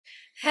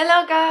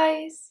Hello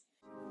guys!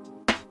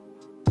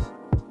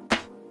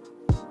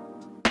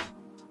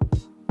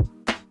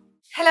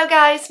 Hello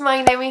guys,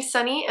 my name is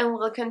Sunny and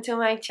welcome to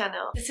my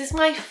channel. This is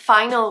my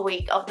final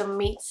week of the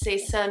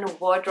mid-season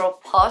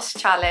wardrobe pause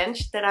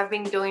challenge that I've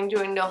been doing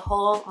during the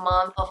whole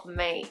month of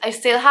May. I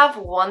still have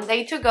one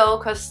day to go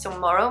because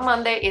tomorrow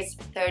Monday is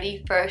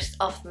 31st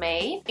of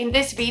May. In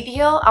this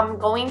video, I'm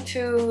going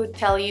to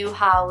tell you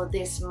how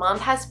this month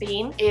has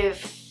been,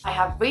 if I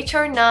have reached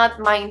or not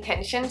my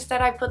intentions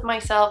that I put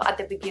myself at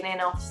the beginning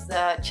of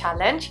the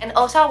challenge, and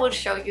also I will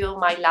show you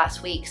my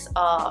last weeks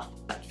of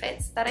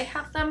outfits that I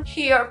have them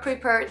here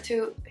prepared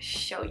to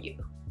show you.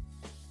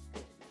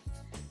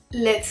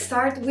 Let's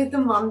start with the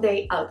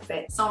Monday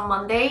outfit. So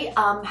Monday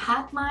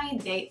had my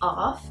day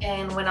off,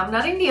 and when I'm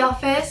not in the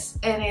office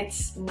and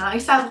it's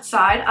nice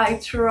outside, I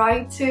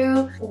try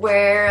to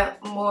wear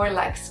more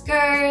like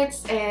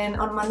skirts, and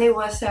on Monday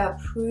was a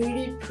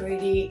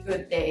pretty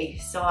good day.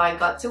 So I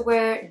got to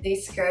wear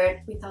this skirt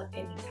without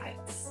any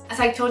tights. As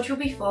I told you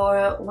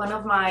before, one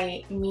of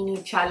my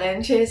mini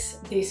challenges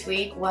this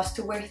week was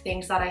to wear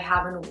things that I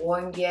haven't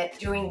worn yet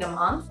during the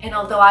month. And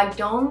although I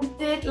don't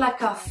did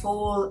like a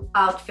full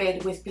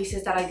outfit with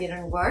pieces that I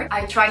didn't wear,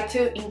 I tried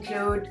to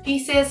include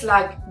pieces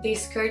like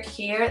this skirt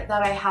here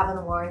that I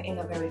haven't worn in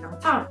a very long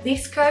time.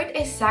 This skirt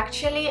is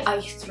actually, I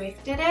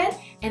thrifted it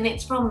and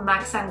it's from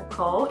Max &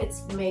 Co.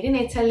 It's made in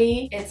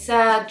Italy. It's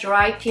a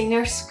dry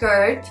cleaner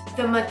skirt.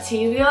 The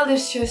material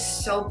is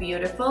just so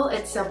beautiful.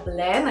 It's a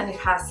blend and it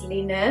has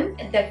linen.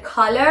 The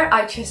color,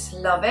 I just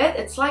love it.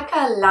 It's like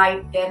a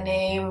light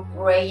denim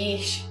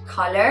grayish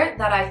color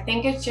that I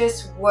think it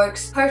just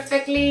works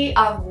perfectly.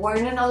 I've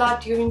worn it a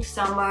lot during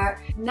summer.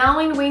 Now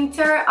in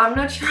winter, I'm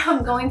not sure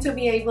I'm going to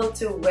be able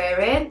to wear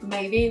it,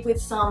 maybe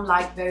with some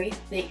like very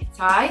thick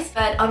ties,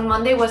 but on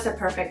Monday was the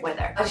perfect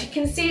weather. As you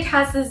can see, it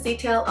has this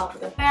detail of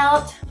the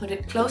belt. Put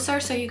it closer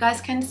so you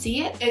guys can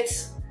see it.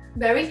 It's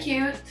very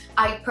cute.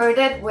 I paired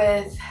it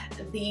with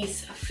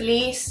this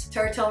fleece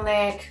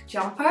turtleneck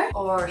jumper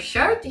or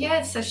shirt. Yeah,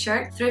 it's a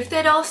shirt.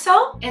 Thrifted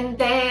also. And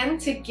then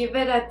to give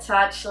it a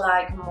touch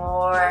like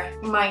more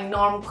my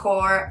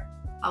normcore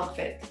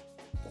outfit,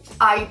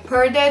 I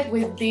paired it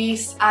with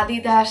this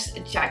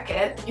Adidas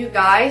jacket. You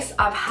guys,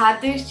 I've had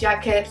this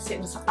jacket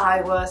since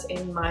I was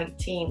in my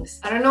teens.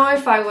 I don't know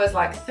if I was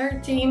like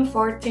 13,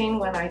 14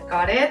 when I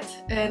got it,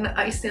 and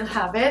I still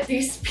have it.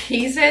 These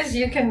pieces,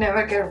 you can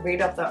never get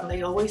rid of them.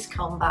 They always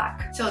come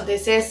back. So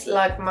this is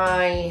like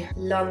my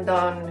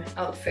London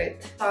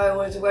outfit. So I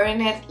was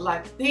wearing it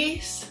like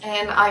this,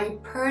 and I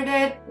paired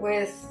it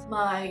with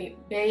my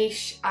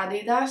beige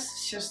Adidas.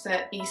 It's just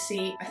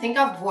easy. I think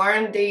I've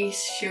worn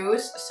these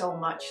shoes so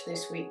much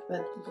this week,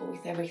 but go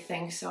with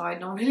everything, so I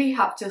don't really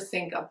have to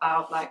think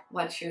about like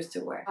what shoes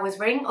to wear. I was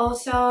wearing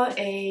also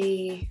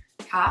a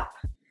cap.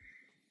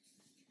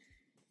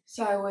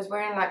 So I was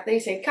wearing like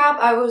this, a cap.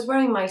 I was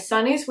wearing my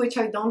sunnies, which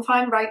I don't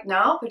find right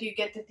now, but you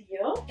get the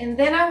deal. And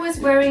then I was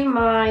wearing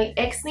my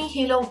ex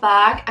nihilo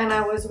bag, and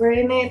I was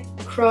wearing it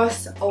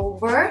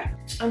crossover.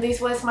 And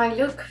this was my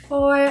look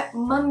for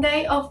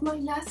Monday of my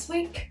last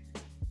week.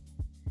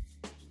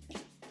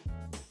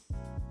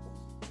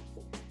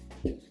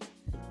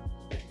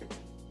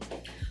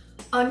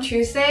 On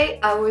Tuesday,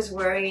 I was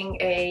wearing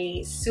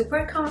a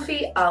super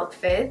comfy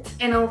outfit,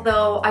 and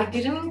although I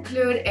didn't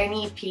include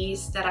any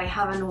piece that I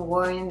haven't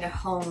worn in the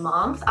whole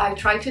month, I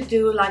tried to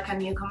do like a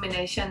new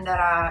combination that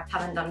I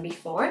haven't done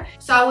before.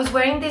 So I was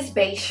wearing these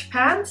beige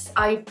pants.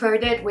 I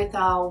paired it with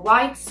a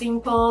white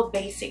simple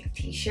basic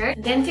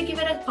t-shirt. Then to give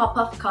it a pop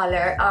of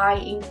color, I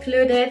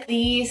included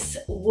this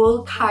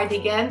wool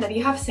cardigan that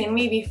you have seen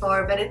me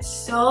before, but it's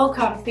so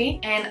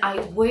comfy, and I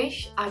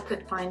wish I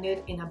could find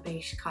it in a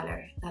beige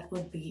color. That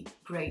would be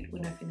great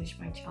when I finish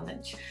my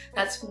challenge.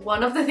 That's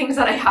one of the things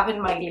that I have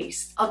in my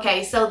list.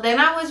 Okay, so then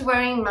I was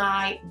wearing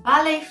my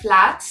ballet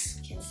flats.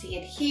 You can see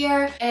it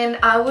here. And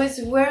I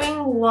was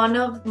wearing one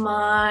of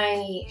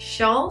my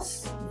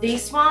shawls.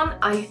 This one,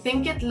 I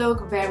think it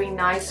looked very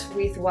nice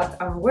with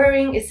what I'm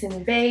wearing. It's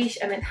in beige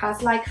and it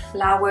has like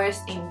flowers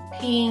in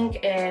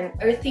pink and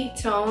earthy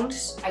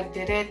tones. I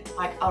did it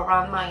like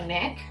around my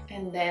neck,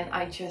 and then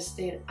I just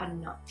did a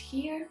knot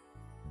here.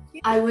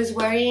 I was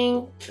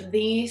wearing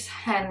this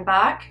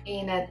handbag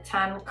in a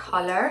tan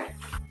color.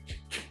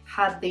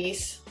 Had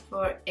this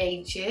for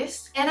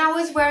ages. And I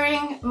was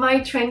wearing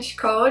my trench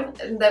coat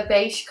in the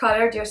beige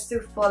color just to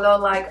follow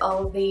like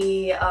all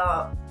the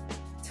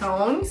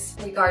tones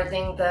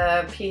regarding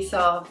the piece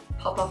of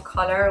pop of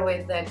color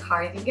with the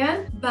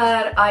cardigan,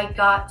 but I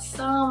got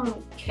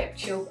some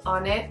ketchup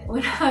on it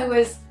when I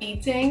was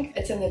eating.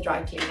 It's in the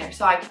dry cleaner,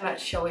 so I cannot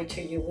show it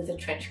to you with the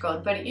trench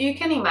coat, but you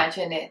can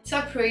imagine it. It's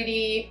a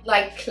pretty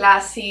like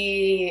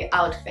classy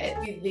outfit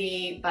with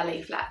the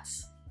ballet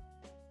flats.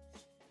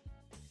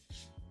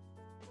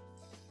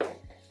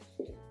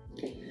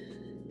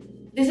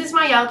 This is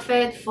my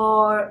outfit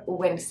for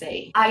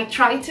Wednesday. I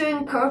tried to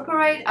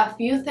incorporate a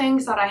few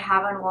things that I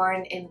haven't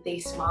worn in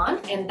this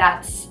month, and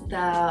that's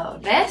the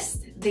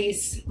vest,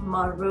 this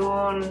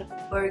maroon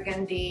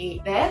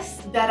burgundy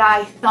vest that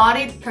I thought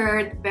it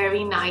paired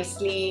very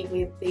nicely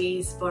with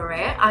this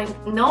beret. I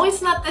know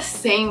it's not the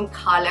same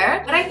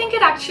color, but I think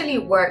it actually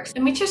works.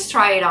 Let me just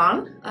try it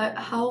on.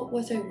 How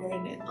was I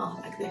wearing it? Oh,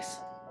 like this.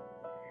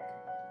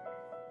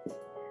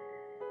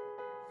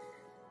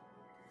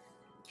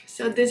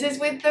 So this is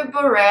with the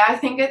beret. I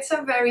think it's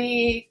a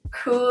very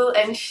cool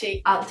and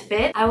chic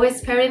outfit. I was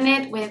pairing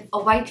it with a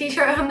white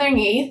t-shirt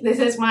underneath. This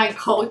is my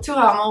go-to.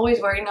 I'm always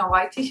wearing a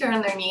white t-shirt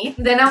underneath.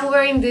 Then I'm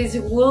wearing this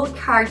wool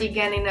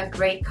cardigan in a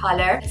gray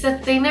color. It's a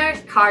thinner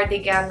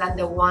cardigan than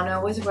the one I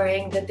was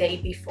wearing the day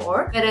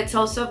before, but it's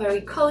also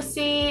very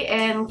cozy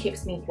and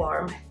keeps me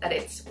warm. That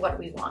is what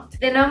we want.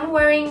 Then I'm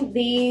wearing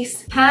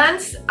these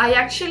pants. I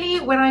actually,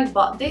 when I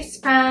bought these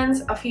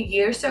pants a few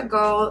years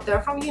ago,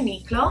 they're from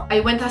Uniqlo. I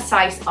went a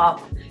size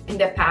up in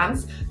the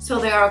pants, so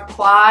they are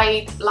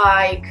quite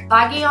like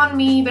baggy on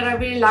me, but I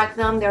really like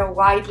them. They're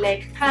wide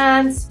leg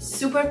pants,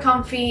 super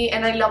comfy,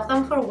 and I love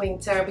them for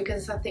winter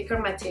because it's a thicker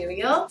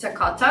material. It's a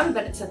cotton,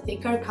 but it's a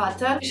thicker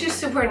cotton. It's just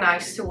super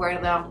nice to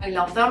wear them. I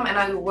love them, and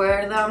I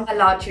wear them a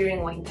lot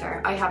during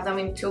winter. I have them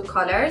in 2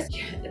 colors.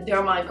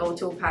 They're my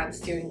go-to pants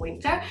during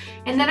winter.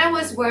 And then I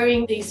was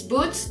wearing these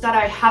boots that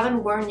I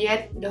haven't worn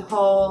yet the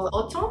whole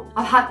autumn.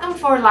 I've had them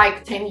for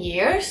like 10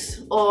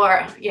 years,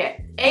 or yeah,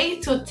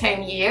 8 to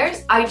 10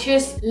 years. I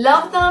just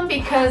love them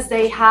because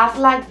they have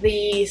like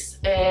these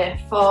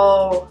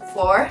faux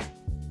fur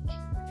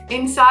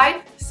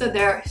inside, so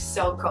they're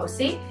so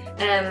cozy,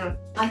 and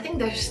I think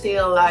they're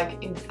still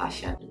like in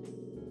fashion.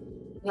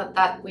 Not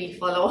that we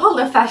follow all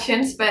the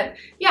fashions, but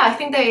yeah, I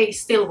think they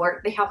still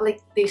work. They have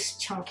like this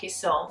chunky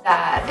sole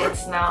that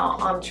it's now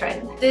on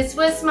trend. This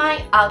was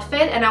my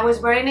outfit, and I was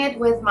wearing it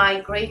with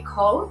my gray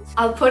coat.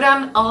 I'll put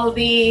on all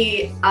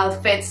the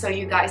outfits so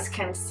you guys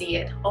can see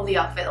it. All the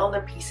outfit, all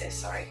the pieces,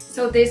 sorry.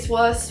 So this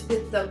was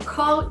with the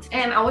coat,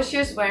 and I was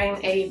just wearing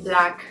a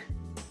black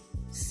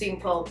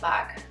simple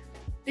bag.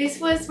 This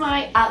was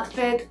my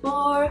outfit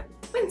for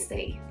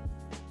Wednesday.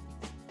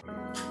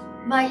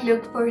 My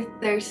look for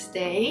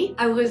Thursday,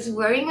 I was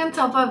wearing on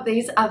top of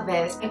this a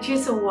vest. I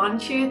just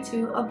want you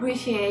to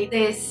appreciate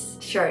this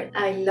shirt.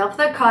 I love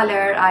the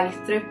color. I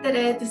thrifted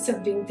it. It's a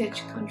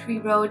vintage country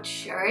road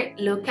shirt.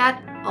 Look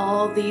at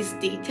all these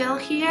detail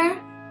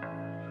here.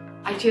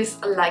 I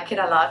just like it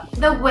a lot.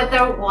 The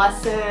weather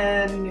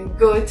wasn't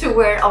good to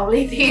wear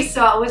only this,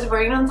 so I was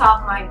wearing on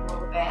top my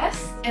wool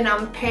vest, and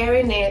I'm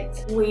pairing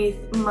it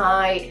with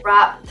my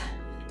wrapped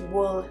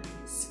wool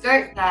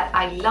skirt that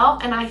I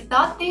love. And I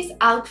thought this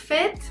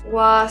outfit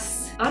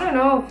was, I don't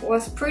know,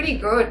 was pretty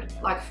good,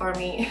 like, for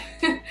me.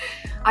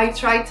 I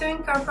tried to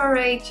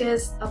incorporate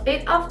just a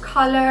bit of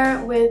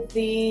color with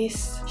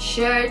this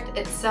shirt.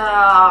 It's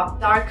a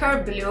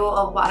darker blue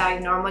of what I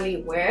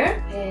normally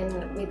wear,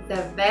 and with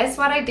the vest,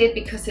 what I did,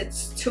 because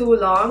it's too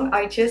long,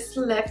 I just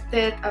left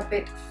it a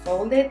bit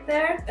folded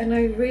there, and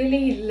I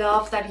really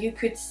love that you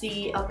could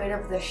see a bit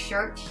of the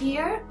shirt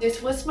here.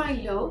 This was my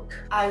look.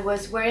 I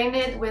was wearing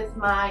it with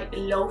my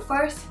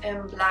loafers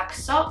and black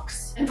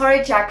socks, and for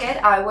a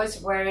jacket I was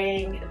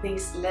wearing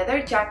this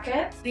leather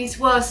jacket. This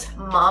was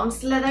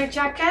mom's leather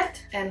jacket,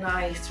 and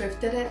I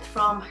thrifted it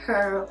from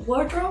her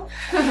wardrobe.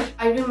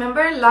 I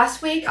remember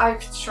last week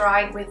I've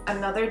tried with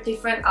another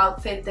different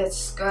outfit, the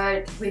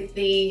skirt with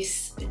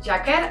this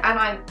jacket, and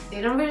I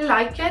didn't really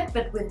like it,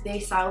 but with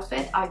this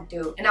outfit I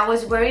do. And I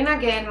was wearing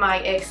again my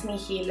ex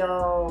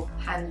nihilo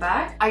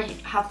handbag. I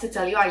have to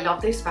tell you, I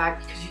love this bag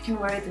because you can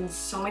wear it in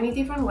so many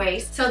different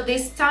ways. So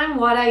this time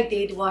what I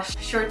did was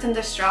shorten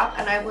the strap,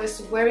 and I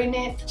was wearing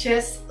it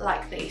just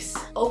like this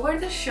over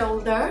the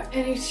shoulder,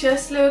 and it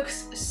just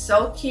looks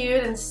so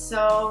cute and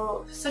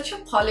such a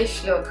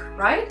polished look,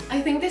 right?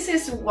 I think this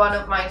is one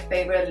of my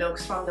favorite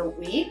looks from the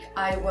week.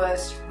 I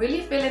was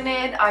really feeling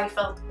it. I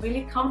felt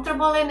really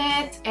comfortable in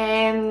it,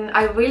 and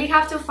I really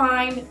have to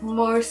find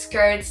more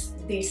skirts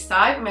this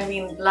type, maybe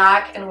in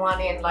black and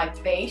one in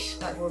like beige.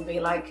 That would be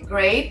like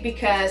great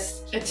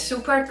because it's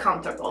super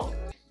comfortable.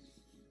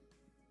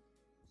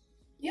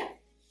 Yeah.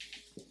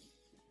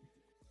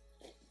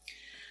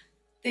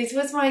 This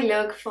was my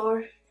look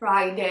for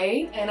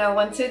Friday, and I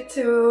wanted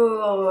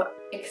to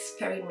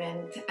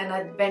experiment and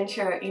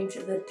adventure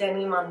into the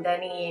denim on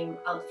denim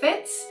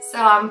outfits. So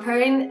I'm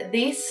pairing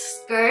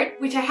this skirt,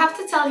 which I have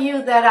to tell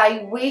you that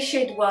I wish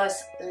it was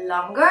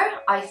longer.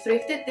 I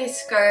thrifted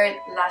this skirt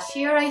last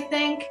year, I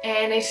think,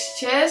 and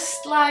it's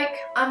just like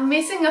I'm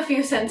missing a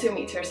few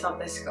centimeters of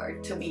the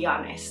skirt, to be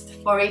honest,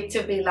 for it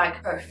to be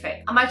like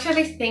perfect. I'm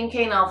actually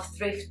thinking of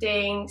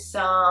thrifting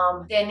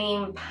some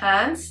denim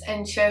pants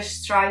and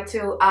just try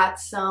to add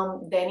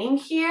some denim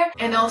here. here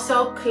and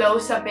also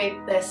close a bit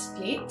the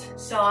split.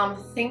 So I'm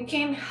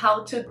thinking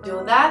how to do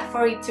that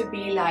for it to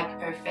be like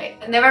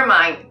perfect. But never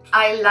mind,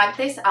 I like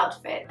this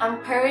outfit.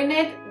 I'm pairing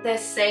it the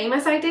same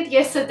as I did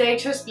yesterday,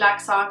 just black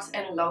socks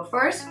and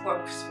loafers.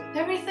 Works with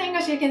everything,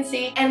 as you can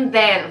see. And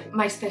then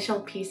my special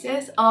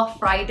pieces of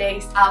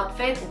Friday's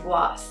outfit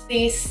was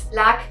this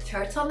black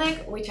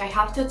turtleneck, which I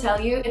have to tell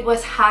you, it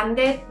was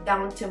handed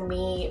down to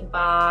me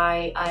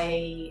by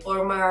a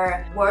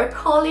former work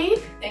colleague.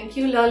 Thank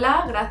you,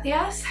 Lola,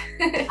 gracias.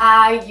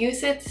 I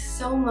use it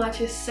so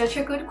much, it's such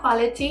a good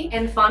quality.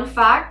 And fun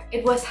fact,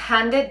 it was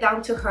handed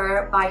down to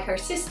her by her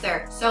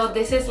sister. So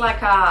this is like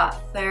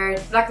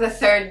the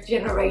third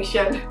generation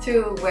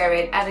to wear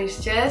it, and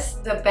it's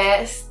just the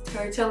best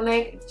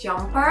turtleneck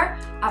jumper.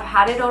 I've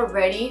had it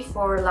already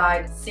for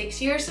like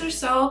 6 years or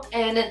so,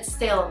 and it's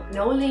still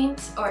no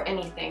links or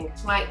anything.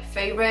 It's my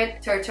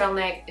favorite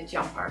turtleneck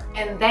jumper.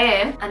 And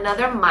then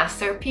another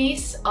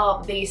masterpiece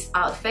of this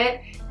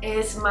outfit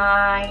is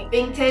my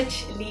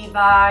vintage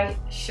Levi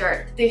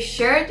shirt. This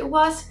shirt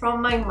was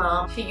from my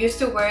mom. She used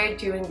to wear it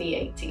during the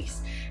 80s,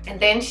 and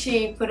then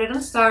she put it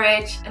on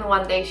storage, and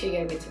one day she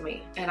gave it to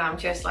me, and I'm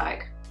just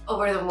like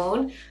over the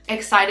moon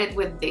excited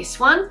with this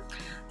one.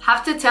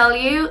 Have to tell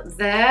you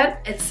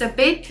that it's a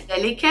bit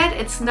delicate.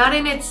 It's not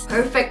in its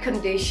perfect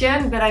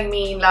condition, but I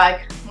mean,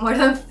 like, more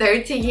than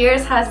 30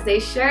 years has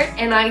this shirt,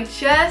 and I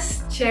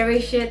just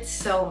cherish it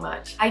so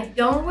much. I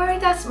don't wear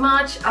it as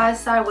much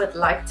as I would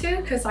like to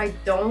because I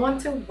don't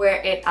want to wear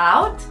it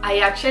out. I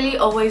actually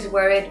always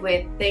wear it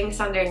with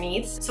things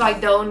underneath, so I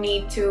don't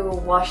need to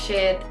wash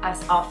it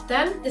as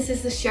often. This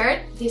is the shirt.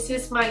 This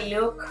is my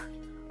look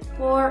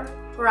for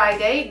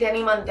Friday,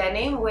 denim on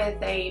denim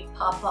with a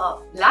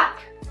pop-up black.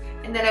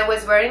 And then I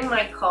was wearing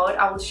my coat.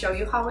 I will show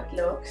you how it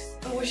looks.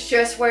 I was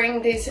just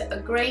wearing this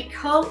gray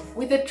coat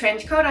with a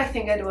trench coat. I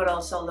think it would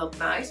also look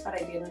nice, but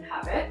I didn't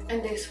have it.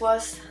 And this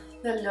was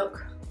the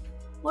look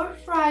for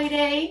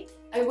Friday.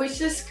 I wish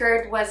the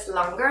skirt was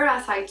longer,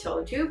 as I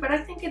told you, but I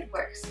think it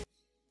works.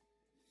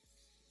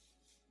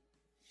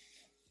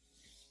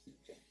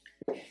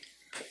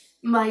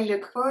 My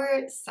look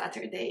for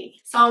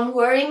Saturday. So I'm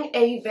wearing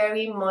a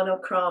very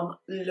monochrome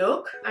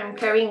look. I'm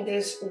pairing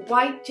this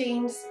white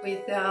jeans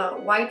with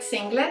a white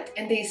singlet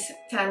and this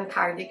tan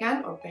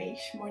cardigan, or beige,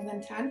 more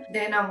than tan.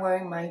 Then I'm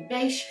wearing my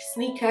beige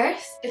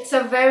sneakers. It's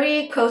a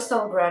very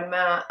coastal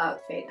grandma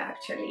outfit,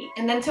 actually.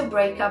 And then to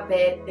break a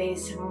bit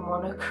this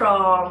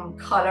monochrome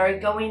color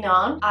going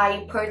on,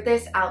 I paired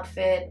this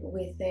outfit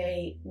with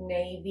a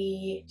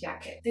navy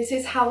jacket. This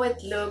is how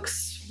it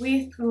looks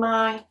with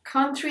my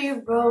country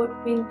road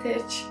vintage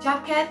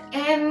jacket.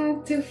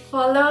 And to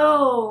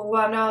follow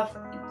one of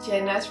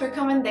Jenna's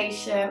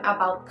recommendation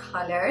about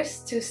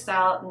colors to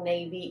style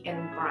navy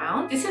and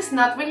brown. This is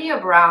not really a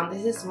brown,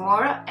 this is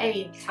more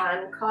a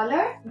tan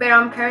color, but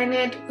I'm pairing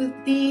it with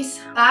this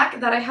bag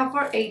that I have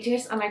for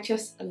ages, and I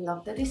just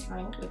love the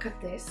design. Look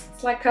at this.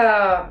 It's like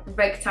a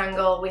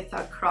rectangle with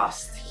a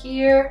cross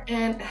here,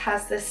 and it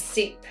has the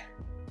zip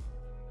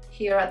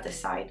here at the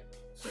side.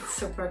 It's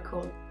super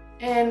cool.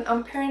 And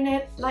I'm pairing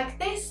it like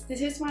this.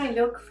 This is my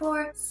look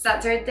for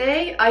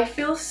Saturday. I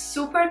feel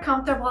super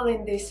comfortable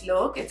in this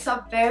look. It's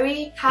a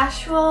very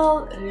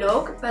casual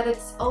look, but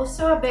it's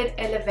also a bit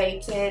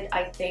elevated,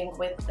 I think,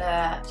 with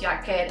the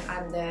jacket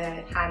and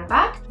the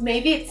handbag.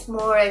 Maybe it's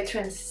more a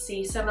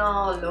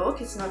transitional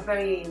look. It's not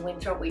very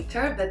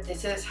winter, but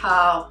this is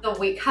how the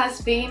week has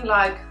been,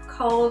 like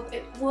cold, a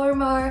bit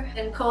warmer,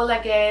 then cold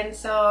again.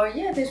 So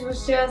yeah, this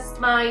was just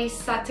my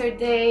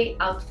Saturday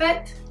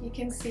outfit. You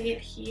can see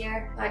it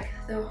here, like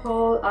the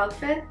whole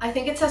outfit. I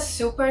think it's a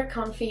super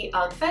comfy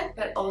outfit,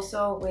 but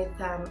also with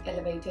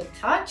elevated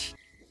touch.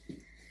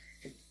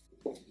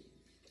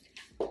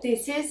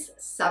 This is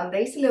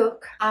Sunday's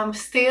look. I'm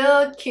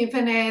still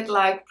keeping it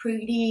like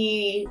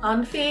pretty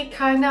comfy,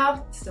 kind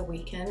of. It's the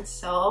weekend,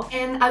 so.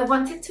 And I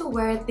wanted to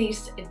wear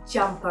this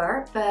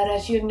jumper, but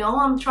as you know,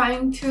 I'm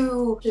trying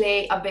to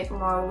play a bit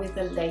more with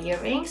the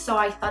layering. So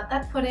I thought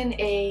that putting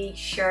a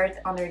shirt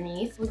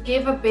underneath would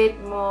give a bit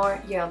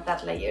more, yeah, of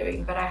that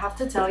layering. But I have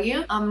to tell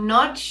you, I'm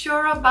not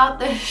sure about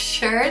the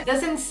shirt. It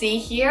doesn't see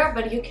here,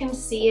 but you can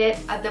see it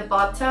at the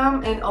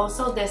bottom and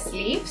also the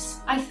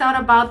sleeves. I thought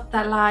about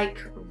the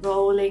like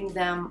rolling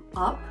them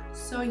up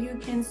so you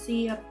can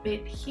see a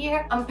bit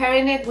here. I'm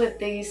pairing it with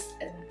these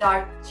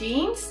dark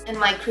jeans and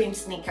my cream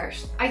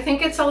sneakers. I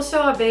think it's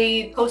also a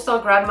bit coastal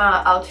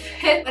grandma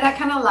outfit, but I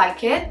kind of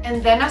like it.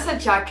 And then as a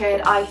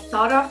jacket, I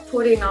thought of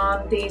putting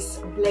on this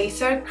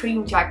blazer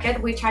cream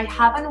jacket, which I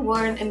haven't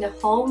worn in the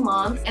whole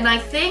month. And I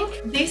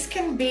think this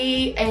can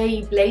be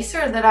a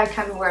blazer that I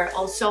can wear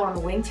also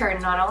on winter,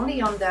 not only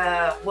on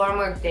the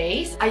warmer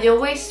days. I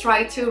always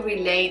try to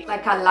relate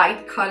like a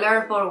light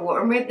color for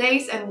warmer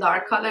days and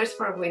dark colors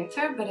for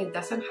winter, but it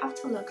doesn't have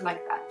to look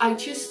like that. I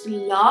just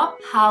love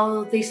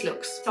how this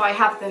looks. So I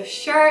have the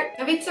shirt.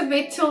 Maybe it's a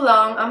bit too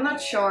long, I'm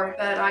not sure,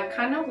 but I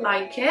kind of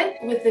like it.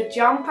 With the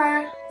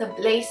jumper, the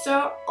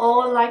blazer,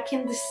 all like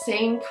in the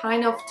same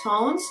kind of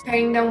tones,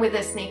 pairing them with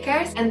the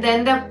sneakers, and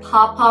then the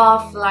pop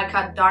of like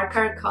a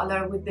darker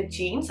color with the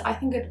jeans. I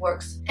think it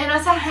works. And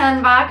as a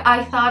handbag,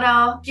 I thought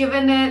of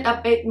giving it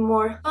a bit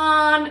more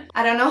fun.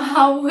 I don't know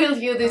how will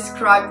you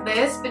describe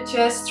this, but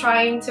just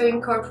trying to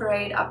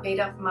incorporate a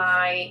bit of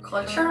my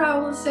culture, I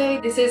will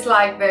say. This is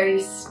like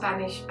very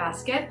Spanish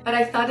basket, but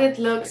I thought it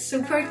looked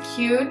super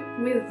cute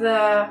with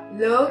the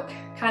look,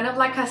 kind of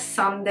like a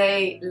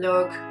Sunday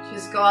look.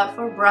 Just go out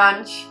for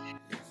brunch.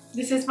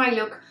 This is my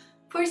look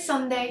for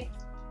Sunday.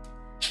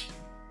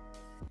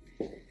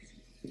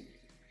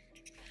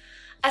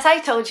 As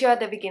I told you at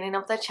the beginning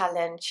of the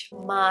challenge,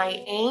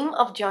 my aim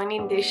of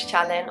joining this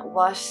challenge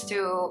was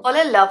to fall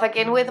in love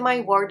again with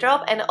my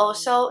wardrobe and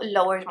also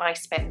lower my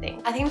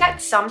spending. I think that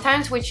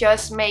sometimes we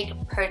just make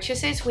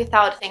purchases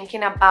without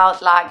thinking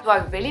about like, do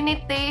I really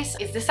need this?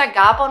 Is this a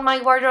gap on my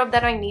wardrobe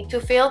that I need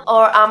to fill?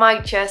 Or am I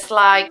just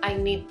like, I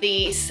need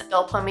this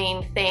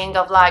dopamine thing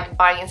of like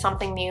buying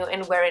something new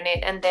and wearing it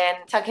and then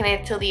tucking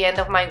it to the end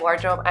of my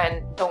wardrobe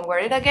and don't wear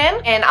it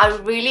again? And I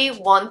really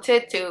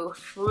wanted to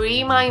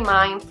free my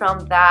mind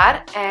from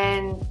that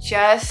and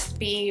just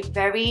be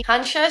very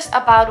conscious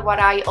about what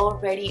I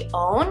already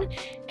own,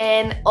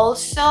 and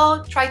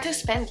also try to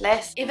spend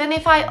less. Even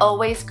if I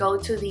always go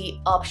to the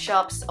op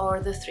shops or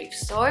the thrift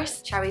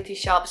stores, charity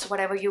shops,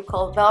 whatever you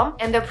call them,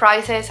 and the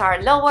prices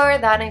are lower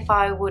than if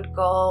I would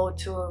go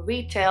to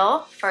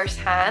retail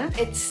firsthand,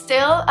 it's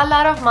still a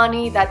lot of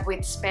money that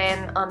we'd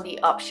spend on the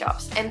op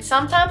shops. And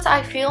sometimes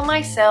I feel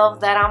myself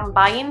that I'm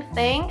buying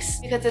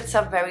things because it's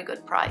a very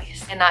good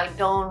price and I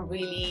don't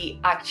really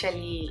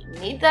actually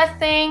need that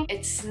thing.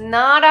 It's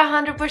not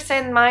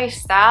 100% my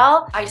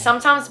style. I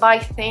sometimes buy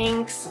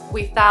things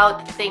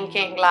without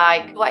thinking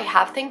like, do I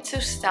have things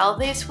to style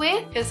this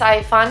with? Because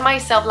I find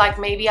myself like,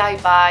 maybe I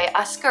buy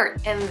a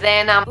skirt and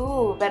then I'm,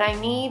 ooh, but I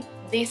need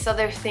this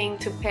other thing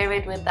to pair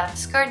it with that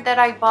skirt that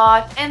I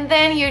bought, and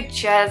then you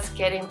just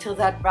get into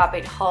that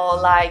rabbit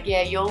hole like,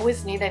 yeah, you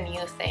always need a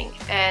new thing,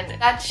 and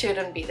that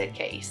shouldn't be the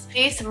case.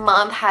 This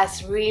month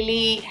has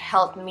really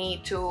helped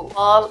me to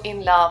fall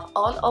in love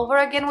all over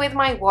again with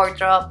my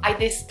wardrobe. I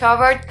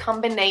discovered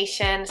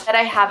combinations that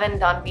I haven't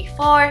done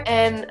before,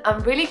 and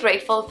I'm really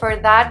grateful for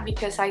that,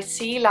 because I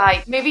see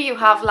like, maybe you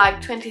have like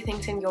 20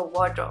 things in your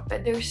wardrobe,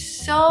 but there's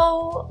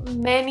so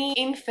many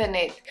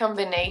infinite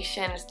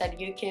combinations that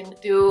you can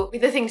do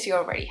with the things you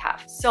already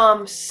have. So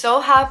I'm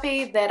so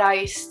happy that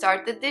I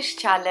started this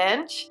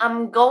challenge.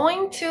 I'm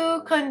going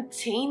to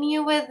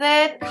continue with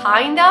it,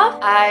 kind of.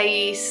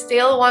 I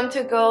still want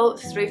to go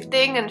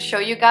thrifting and show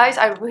you guys.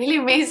 I really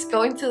miss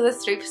going to the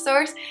thrift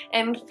stores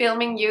and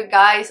filming you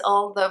guys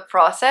all the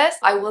process.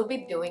 I will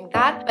be doing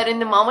that, but in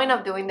the moment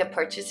of doing the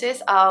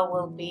purchases, I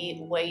will be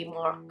way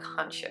more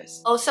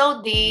conscious.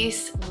 Also,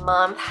 this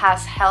month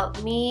has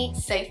helped me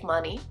save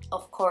money.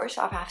 Of course,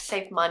 I have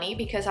saved money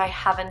because I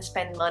haven't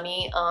spent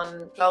money on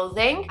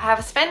clothing. I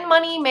have spent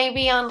money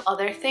maybe on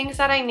other things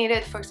that I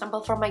needed. For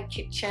example, for my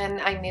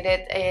kitchen, I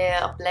needed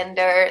a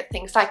blender,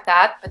 things like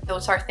that. But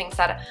those are things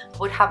that I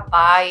would have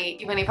buy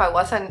even if I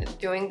wasn't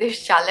doing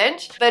this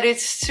challenge. But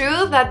it's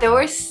true that there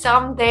were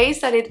some days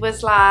that it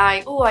was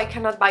like, oh, I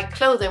cannot buy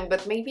clothing,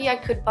 but maybe I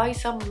could buy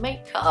some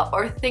makeup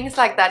or things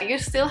like that. You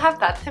still have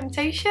that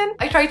temptation.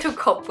 I try to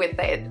cope with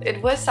it.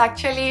 It was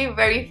actually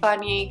very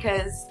funny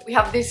because we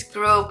have this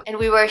group and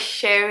we were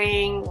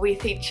sharing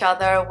with each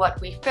other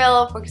what we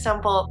feel. For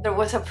example, there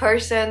was a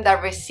person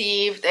that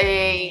received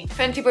a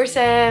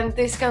 20%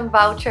 discount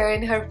voucher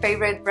in her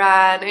favorite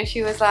brand, and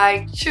she was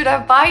like, should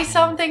I buy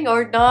something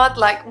or not?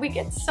 Like, we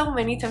get so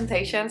many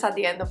temptations at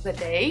the end of the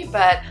day,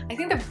 but I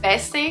think the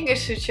best thing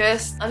is to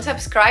just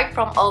unsubscribe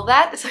from all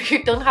that so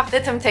you don't have the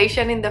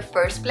temptation in the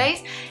first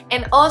place,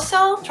 and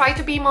also try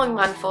to be more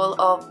mindful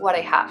of what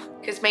I have.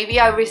 Because maybe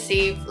I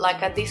received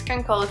like a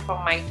discount code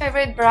from my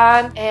favorite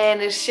brand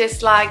and it's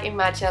just like,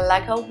 imagine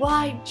like a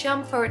white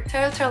jumper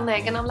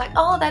turtleneck, and I'm like,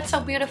 oh, that's so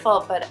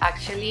beautiful, but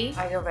actually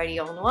I already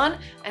own one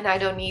and I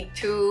don't need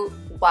two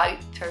white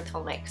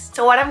turtlenecks.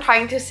 So what I'm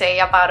trying to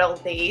say about all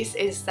this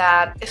is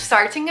that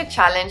starting a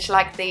challenge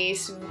like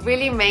this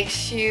really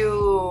makes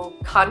you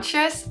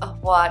conscious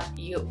of what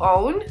you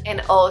own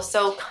and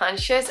also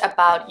conscious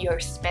about your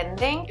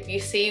spending. If you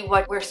see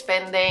what we're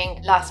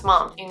spending last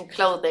month in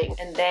clothing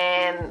and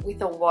then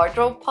with a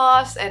wardrobe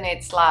pause, and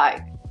it's like,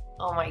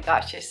 oh my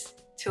gosh, it's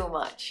too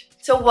much.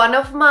 So one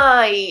of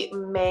my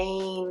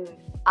main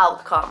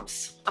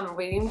outcomes, I'm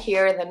reading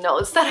here the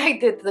notes that I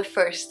did the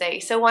first day.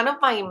 So one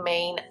of my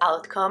main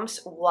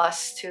outcomes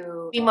was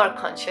to be more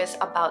conscious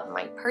about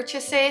my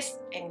purchases.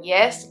 And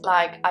yes,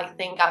 like, I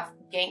think I've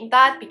gained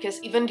that,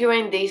 because even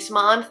during this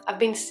month I've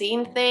been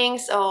seeing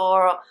things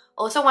or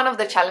Also, one of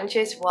the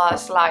challenges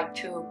was like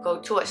to go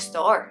to a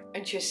store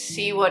and just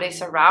see what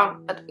is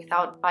around, but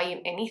without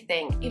buying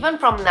anything. Even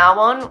from now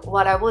on,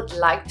 what I would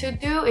like to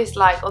do is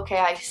like, okay,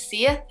 I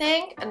see a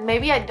thing and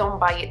maybe I don't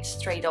buy it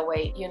straight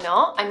away, you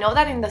know? I know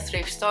that in the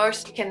thrift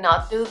stores you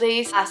cannot do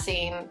this as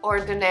in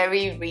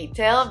ordinary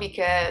retail,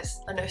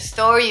 because in a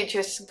store you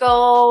just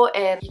go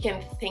and you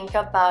can think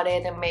about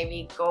it and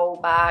maybe go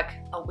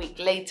back a week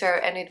later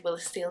and it will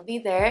still be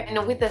there.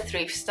 And with the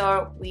thrift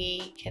store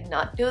we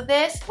cannot do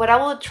this. What I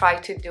will try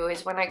to do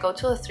is when I go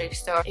to a thrift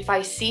store, if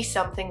I see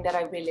something that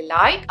I really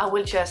like, I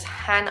will just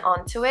hang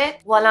on to it.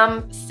 While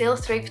I'm still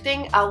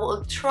thrifting, I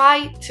will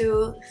try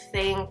to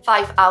think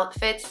 5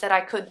 outfits that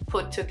I could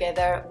put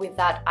together with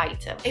that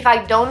item. If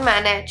I don't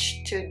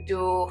manage to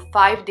do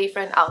 5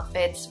 different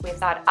outfits with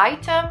that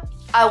item,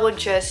 I would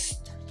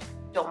just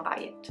don't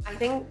buy it. I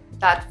think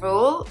that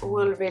rule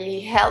will really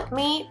help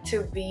me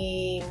to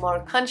be more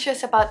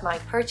conscious about my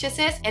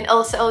purchases, and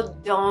also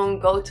don't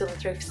go to the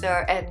thrift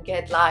store and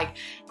get like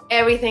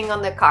everything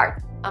on the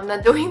cart. I'm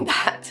not doing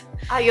that.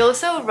 I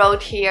also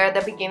wrote here at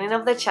the beginning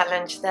of the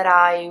challenge that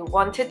I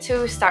wanted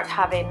to start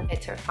having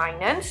better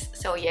finance.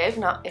 So yeah,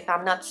 if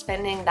I'm not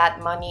spending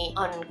that money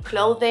on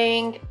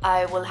clothing,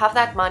 I will have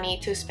that money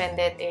to spend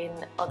it in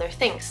other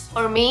things.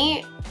 For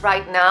me,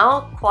 right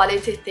now,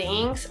 quality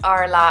things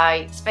are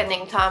like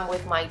spending time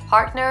with my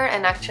partner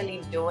and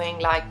actually doing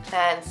like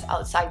plans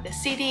outside the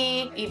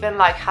city, even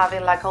like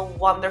having like a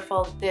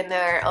wonderful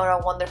dinner or a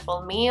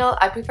wonderful meal.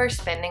 I prefer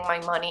spending my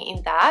money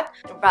in that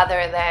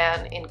rather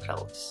than in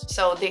clothes.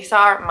 So these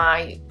are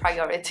my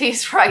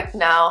priorities right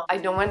now. I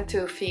don't want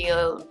to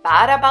feel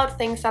bad about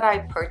things that I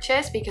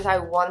purchase, because I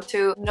want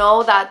to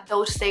know that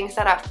those things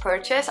that I've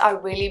purchased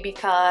are really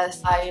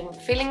because I'm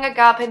filling a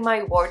gap in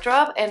my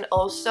wardrobe, and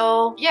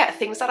also, yeah,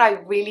 things that I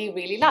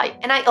really like.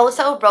 And I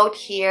also wrote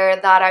here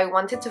that I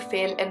wanted to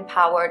feel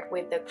empowered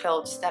with the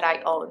clothes that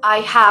I own. I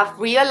have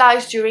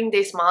realized during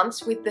these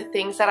months with the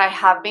things that I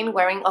have been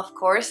wearing, of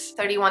course,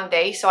 31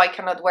 days, so I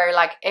cannot wear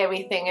like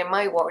everything in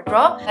my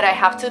wardrobe, but I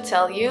have to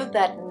tell you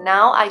that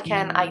now I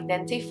can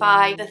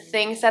identify the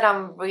things that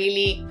I'm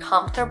really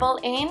comfortable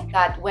in,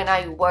 that when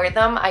I wear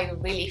them I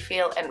really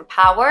feel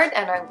empowered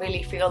and I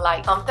really feel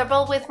like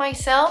comfortable with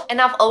myself. And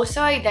I've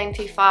also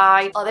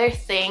identified other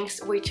things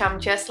which I'm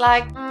just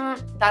like,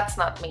 that's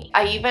not me.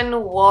 I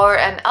even wore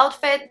an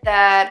outfit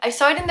that I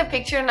saw it in the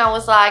picture and I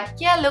was like,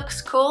 yeah,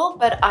 looks cool,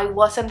 but I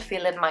wasn't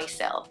feeling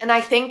myself. And I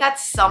think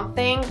that's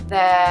something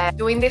that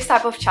doing this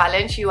type of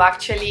challenge you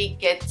actually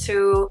get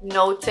to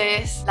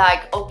notice,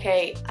 like,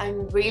 okay,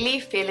 I'm really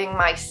feeling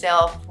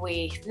myself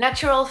with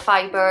natural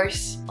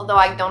fibers, although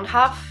I don't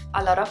have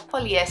a lot of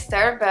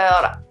polyester,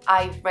 but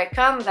I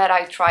reckon that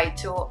I try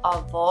to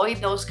avoid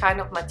those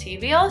kind of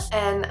materials.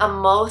 And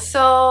I'm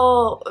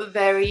also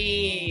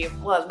very,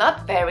 well,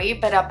 not very,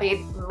 but a bit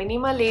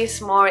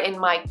minimalist more in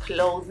my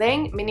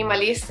clothing.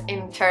 Minimalist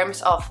in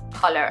terms of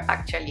color,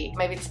 actually.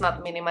 Maybe it's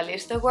not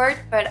minimalist the word,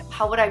 but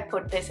how would I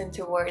put this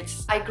into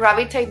words? I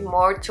gravitate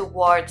more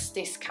towards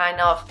this kind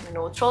of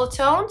neutral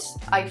tones.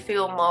 I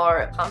feel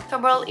more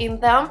comfortable in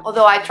them,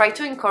 although I try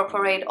to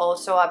incorporate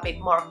also a bit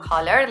more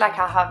color, like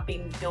I have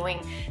been doing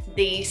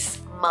these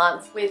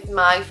months with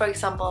my, for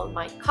example,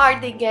 my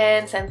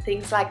cardigans and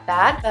things like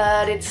that.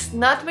 But it's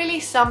not really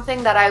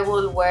something that I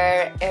will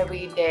wear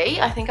every day.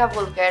 I think I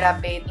will get a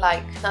bit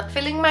like not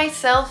feeling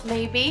myself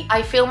maybe.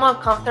 I feel more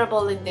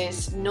comfortable in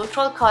these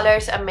neutral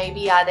colors and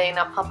maybe adding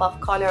a pop of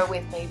color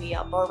with maybe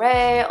a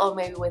beret or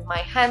maybe with my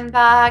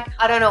handbag.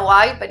 I don't know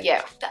why, but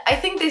yeah, I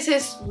think this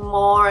is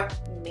more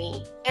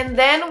me. And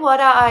then what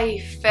I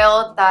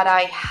felt that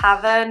I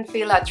haven't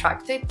feel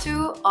attracted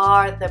to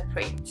are the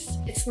prints.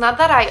 It's not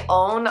that I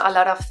own a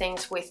lot of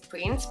things with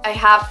prints. I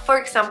have, for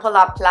example,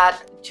 a plaid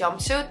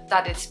jumpsuit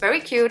that is very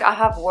cute. I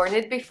have worn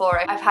it before.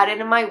 I've had it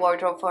in my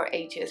wardrobe for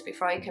ages,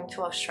 before I came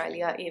to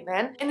Australia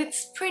even. And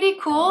it's pretty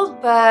cool,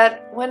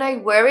 but when I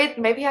wear it,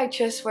 maybe I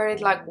just wear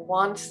it like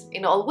once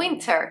in all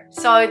winter.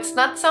 So it's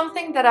not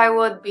something that I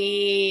would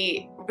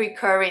be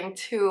recurring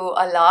to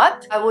a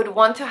lot. I would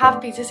want to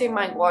have pieces in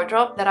my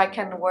wardrobe that I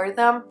can wear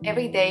them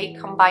every day,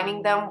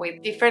 combining them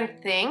with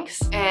different things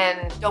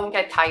and don't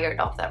get tired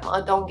of them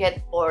or don't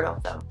get bored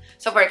of them.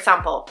 So for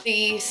example,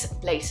 this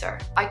blazer,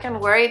 I can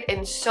wear it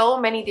in so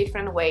many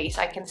different ways.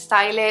 I can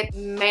style it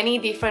many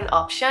different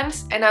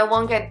options and I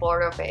won't get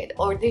bored of it.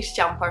 Or this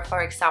jumper,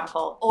 for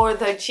example, or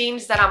the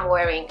jeans that I'm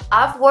wearing.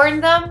 I've worn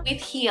them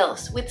with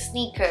heels, with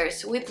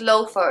sneakers, with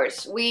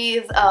loafers,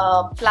 with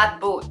flat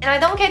boots, and I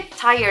don't get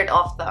tired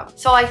of them.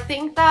 So I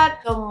think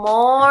that the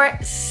more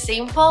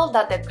simple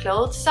that the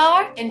clothes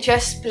are and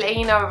just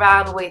playing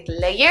around with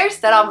layers,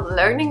 that I'm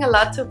learning a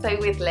lot to play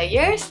with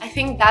layers, I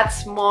think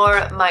that's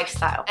more my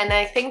style. And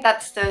I think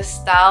that's the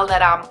style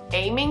that I'm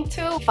aiming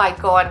to if I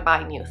go and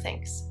buy new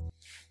things.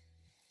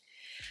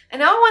 And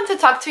now I want to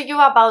talk to you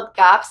about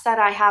gaps that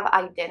I have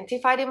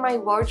identified in my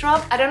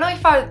wardrobe. I don't know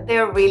if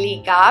they're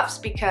really gaps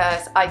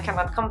because I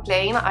cannot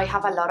complain. I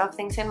have a lot of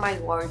things in my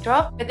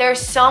wardrobe, but there's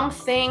some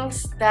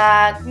things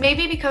that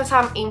maybe because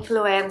I'm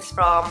influenced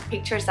from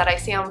pictures that I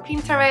see on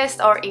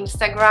Pinterest or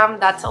Instagram,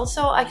 that's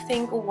also, I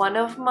think, one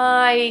of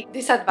my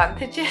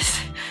disadvantages.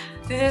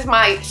 This is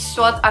my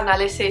SWOT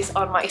analysis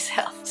on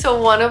myself.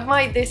 So one of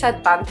my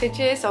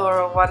disadvantages,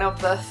 or one of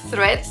the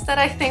threats that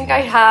I think I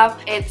have,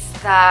 it's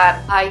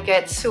that I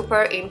get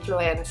super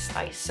influenced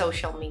by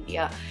social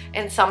media.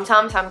 And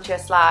sometimes I'm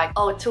just like,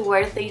 oh, to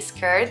wear this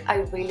skirt, I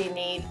really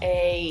need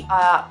a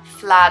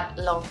flat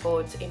long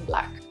boots in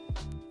black.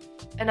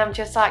 And I'm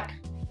just like,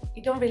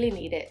 you don't really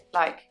need it.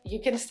 Like,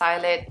 you can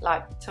style it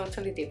like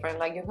totally different.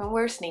 Like, you can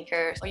wear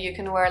sneakers, or you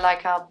can wear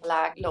like a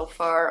black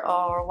loafer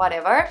or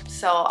whatever.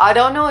 So I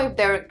don't know if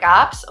they're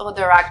gaps or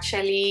they're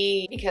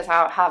actually because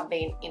I have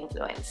been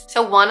influenced.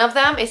 So one of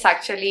them is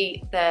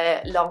actually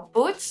the long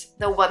boots.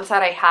 The ones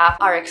that I have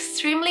are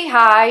extremely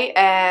high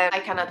and I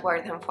cannot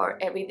wear them for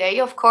every day,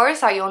 of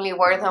course. I only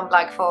wear them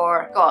like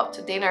for go out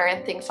to dinner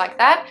and things like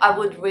that. I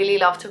would really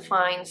love to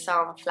find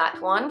some flat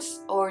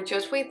ones, or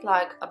just with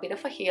like a bit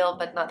of a heel,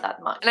 but not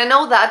that much. And I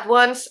know that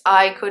ones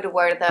I could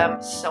wear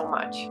them so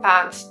much.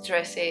 Pants,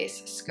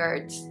 dresses,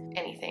 skirts,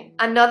 anything.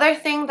 Another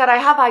thing that I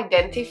have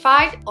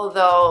identified,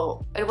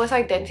 although it was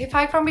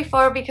identified from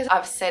before because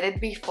I've said it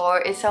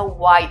before, is a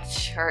white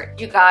shirt.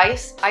 You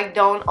guys, I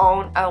don't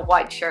own a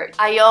white shirt.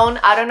 I own,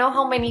 I don't know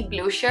how many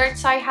blue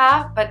shirts I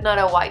have, but not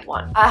a white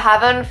one. I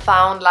haven't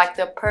found like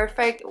the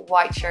perfect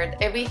white shirt.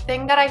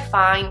 Everything that I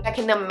find, like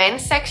in the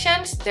men's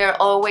sections,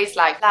 they're always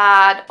like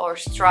plaid or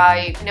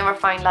stripe. I never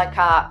find like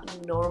a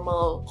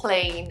normal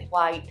plain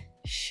white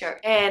shirt.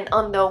 And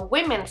on the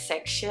women's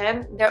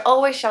section, they're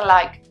always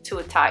like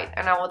too tight,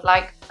 and I would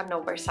like an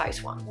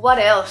oversized one. What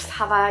else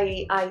have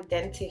I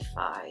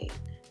identified?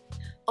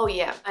 Oh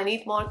yeah, I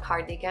need more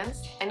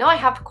cardigans. I know I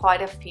have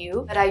quite a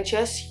few, but I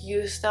just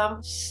use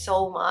them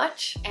so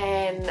much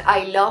and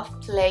I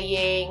love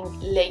layering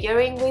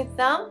with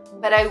them,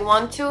 but I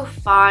want to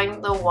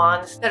find the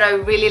ones that I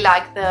really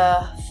like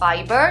the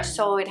fiber,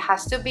 so it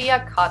has to be a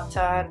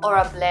cotton or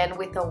a blend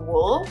with a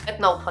wool, but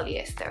no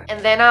polyester.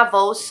 And then I've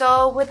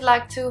also would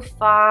like to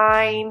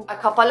find a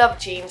couple of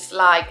jeans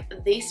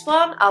like this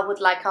one. I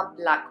would like a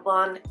black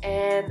one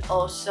and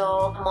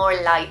also a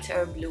more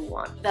lighter blue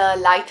one. The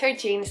lighter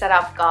jeans that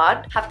I've got,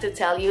 have to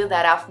tell you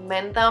that I've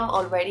mended them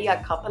already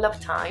a couple of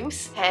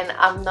times and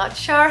I'm not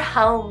sure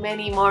how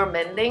many more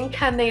mending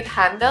can it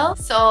handle.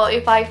 So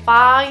if I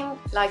find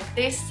like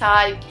this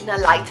type in a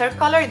lighter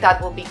color,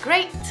 that will be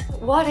great.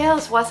 What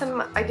else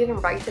I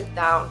didn't write it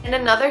down. And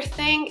another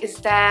thing is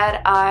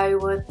that I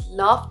would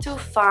love to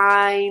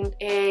find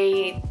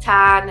a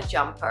tan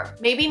jumper.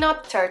 Maybe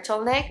not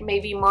turtleneck,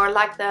 maybe more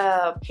like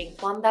the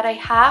pink one that I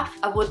have.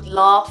 I would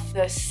love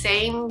the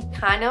same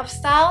kind of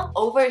style,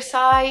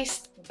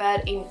 oversized,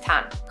 but in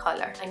tan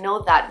color. I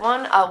know that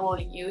one, I will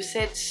use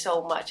it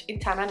so much in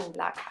tan and in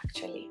black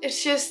actually.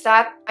 It's just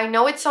that I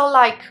know it's all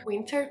like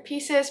winter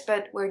pieces,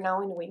 but we're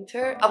now in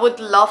winter. I would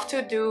love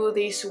to do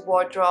this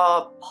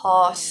wardrobe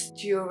pause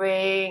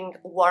during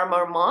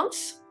warmer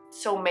months.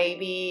 So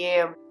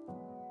maybe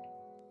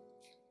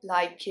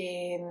like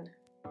in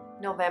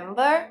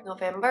November.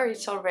 November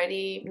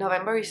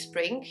is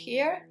spring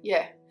here.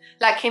 Yeah,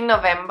 like in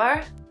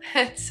November.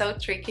 It's so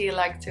tricky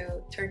like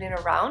to turn it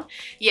around.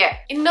 Yeah,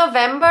 in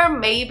November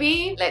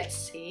maybe, let's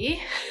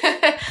see.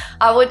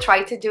 I would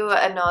try to do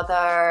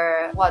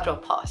another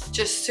wardrobe pause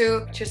just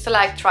to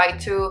like try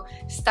to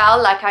style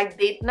like I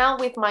did now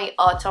with my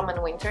autumn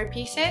and winter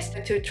pieces,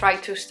 to try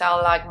to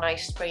style like my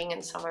spring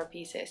and summer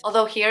pieces.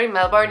 Although here in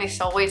Melbourne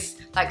it's always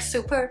like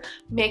super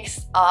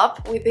mixed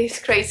up with this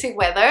crazy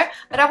weather,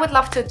 but I would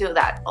love to do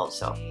that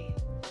also.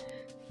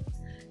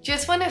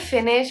 Just want to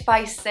finish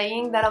by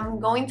saying that I'm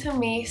going to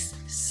miss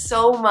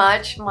so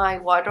much my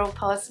wardrobe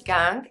pause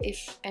gang.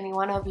 If any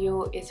one of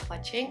you is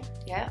watching,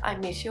 yeah, I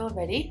miss you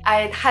already.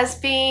 It has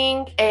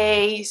been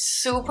a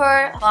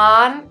super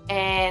fun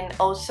and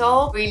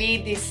also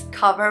really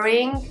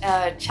discovering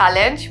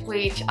challenge,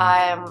 which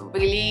I am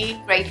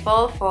really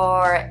grateful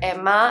for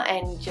Emma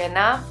and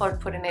Jenna for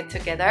putting it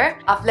together.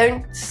 I've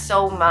learned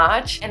so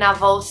much, and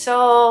I've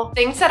also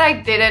things that I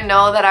didn't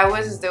know that I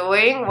was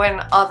doing when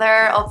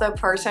other of the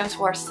persons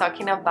were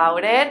talking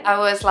about it. I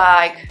was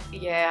like,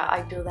 yeah,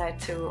 I do that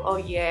too. Oh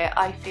yeah,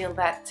 I feel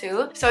that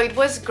too. So it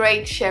was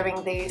great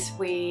sharing this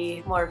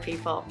with more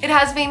people. It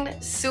has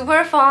been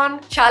super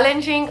fun,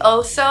 challenging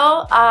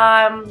also.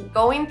 I'm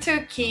going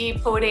to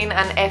keep putting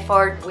an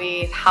effort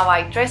with how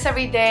I dress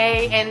every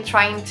day and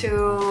trying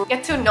to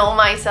get to know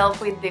myself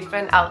with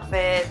different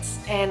outfits.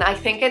 And I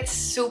think it's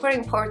super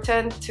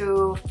important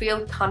to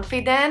feel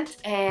confident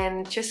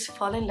and just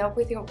fall in love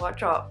with your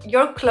wardrobe.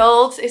 Your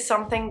clothes is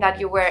something that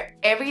you wear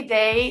every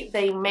day.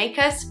 They make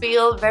us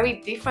feel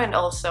very different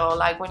also.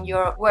 Like when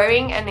you're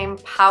wearing an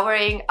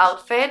empowering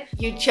outfit,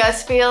 you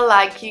just feel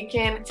like you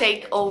can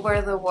take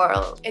over the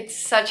world. It's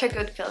such a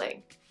good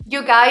feeling.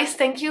 You guys,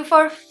 thank you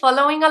for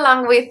following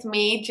along with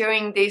me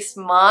during this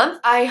month.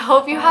 I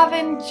hope you have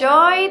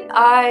enjoyed.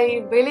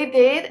 I really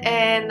did,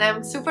 and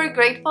I'm super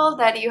grateful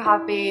that you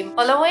have been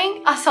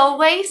following. As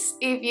always,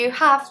 if you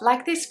have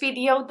liked this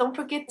video, don't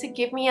forget to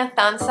give me a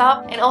thumbs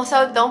up, and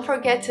also don't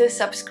forget to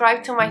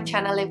subscribe to my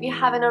channel if you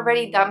haven't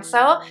already done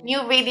so. New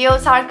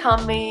videos are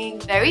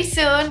coming very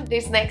soon,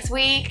 this next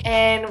week,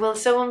 and we'll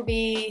soon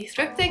be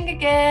thrifting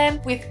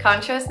again with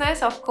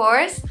consciousness, of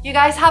course. You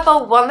guys have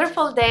a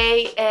wonderful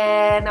day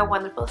and a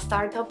wonderful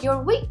start of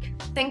your week.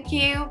 Thank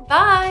you.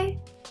 Bye.